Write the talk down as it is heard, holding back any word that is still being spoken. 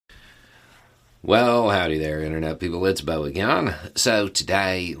Well, howdy there, Internet people. It's Bo again. So,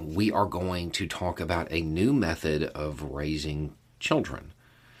 today we are going to talk about a new method of raising children.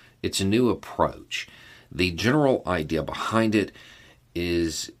 It's a new approach. The general idea behind it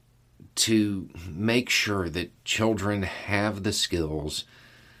is to make sure that children have the skills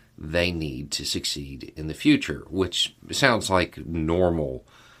they need to succeed in the future, which sounds like a normal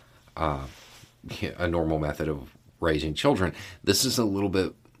method of raising children. This is a little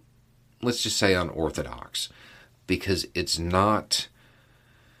bit, let's just say, unorthodox, because it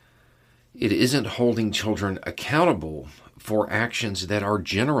isn't holding children accountable for actions that are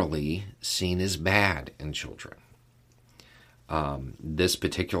generally seen as bad in children. This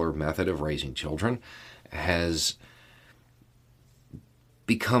particular method of raising children has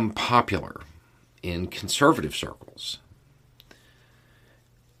become popular in conservative circles.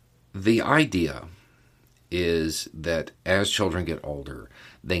 The idea is that as children get older,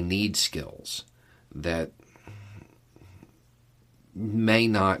 they need skills that may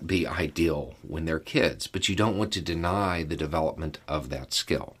not be ideal when they're kids, but you don't want to deny the development of that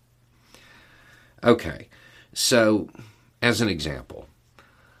skill. Okay, so as an example,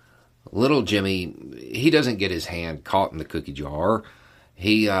 little Jimmy, he doesn't get his hand caught in the cookie jar.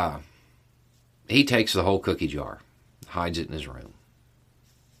 He takes the whole cookie jar, hides it in his room.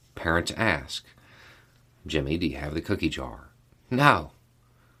 Parents ask, "Jimmy, do you have the cookie jar?" No.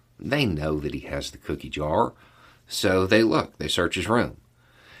 They know that he has the cookie jar, so they search his room,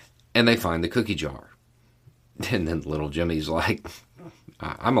 and they find the cookie jar. And then little Jimmy's like,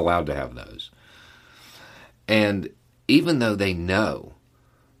 "I'm allowed to have those." And even though they know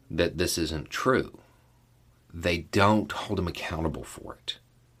that this isn't true, they don't hold him accountable for it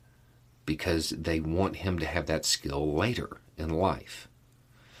because they want him to have that skill later in life.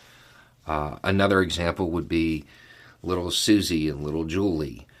 Another example would be little Susie and little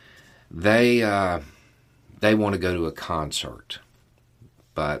Julie. They want to go to a concert,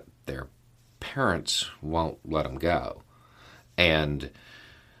 but their parents won't let them go. And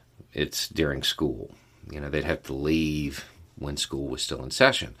it's during school. They'd have to leave when school was still in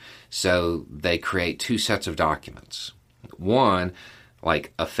session. So they create two sets of documents. One,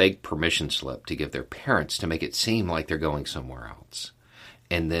 like a fake permission slip to give their parents to make it seem like they're going somewhere else.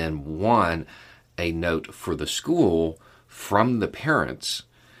 And then one, a note for the school from the parents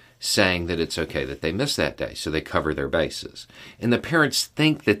saying that it's okay that they missed that day, so they cover their bases. And the parents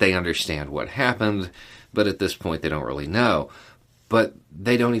think that they understand what happened, but at this point they don't really know. But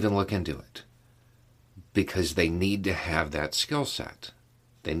they don't even look into it because they need to have that skill set.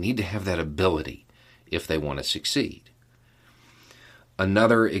 They need to have that ability if they want to succeed.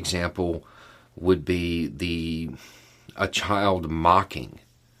 Another example would be a child mocking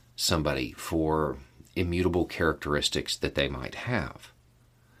somebody for immutable characteristics that they might have.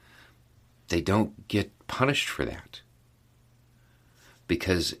 They don't get punished for that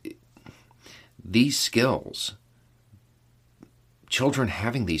because these skills, children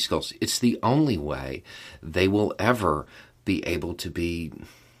having these skills, it's the only way they will ever be able to be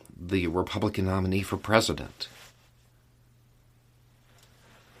the Republican nominee for president.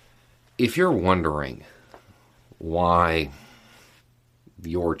 If you're wondering why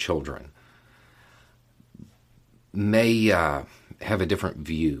your children may have a different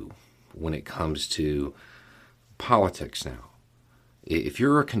view when it comes to politics now, if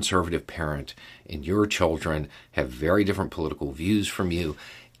you're a conservative parent and your children have very different political views from you,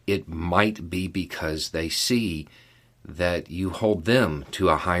 it might be because they see that you hold them to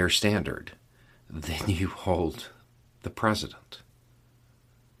a higher standard than you hold the president.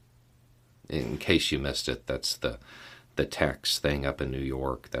 In case you missed it, that's the tax thing up in New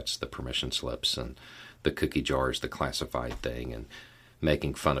York. That's the permission slips, and the cookie jars, the classified thing, and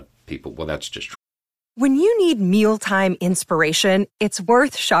making fun of people. Well, that's just When you need mealtime inspiration, it's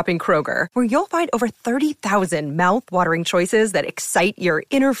worth shopping Kroger, where you'll find over 30,000 mouth-watering choices that excite your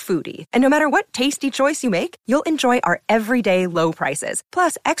inner foodie. And no matter what tasty choice you make, you'll enjoy our everyday low prices,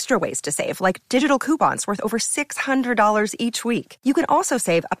 plus extra ways to save, like digital coupons worth over $600 each week. You can also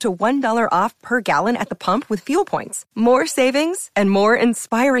save up to $1 off per gallon at the pump with fuel points. More savings and more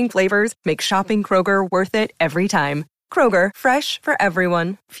inspiring flavors make shopping Kroger worth it every time. Kroger, fresh for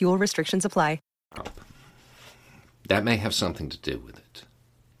everyone. Fuel restrictions apply. That may have something to do with it.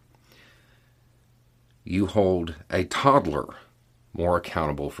 You hold a toddler more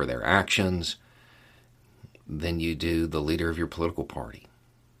accountable for their actions than you do the leader of your political party.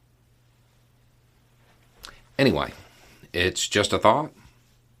 Anyway, it's just a thought.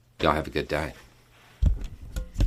 Y'all have a good day.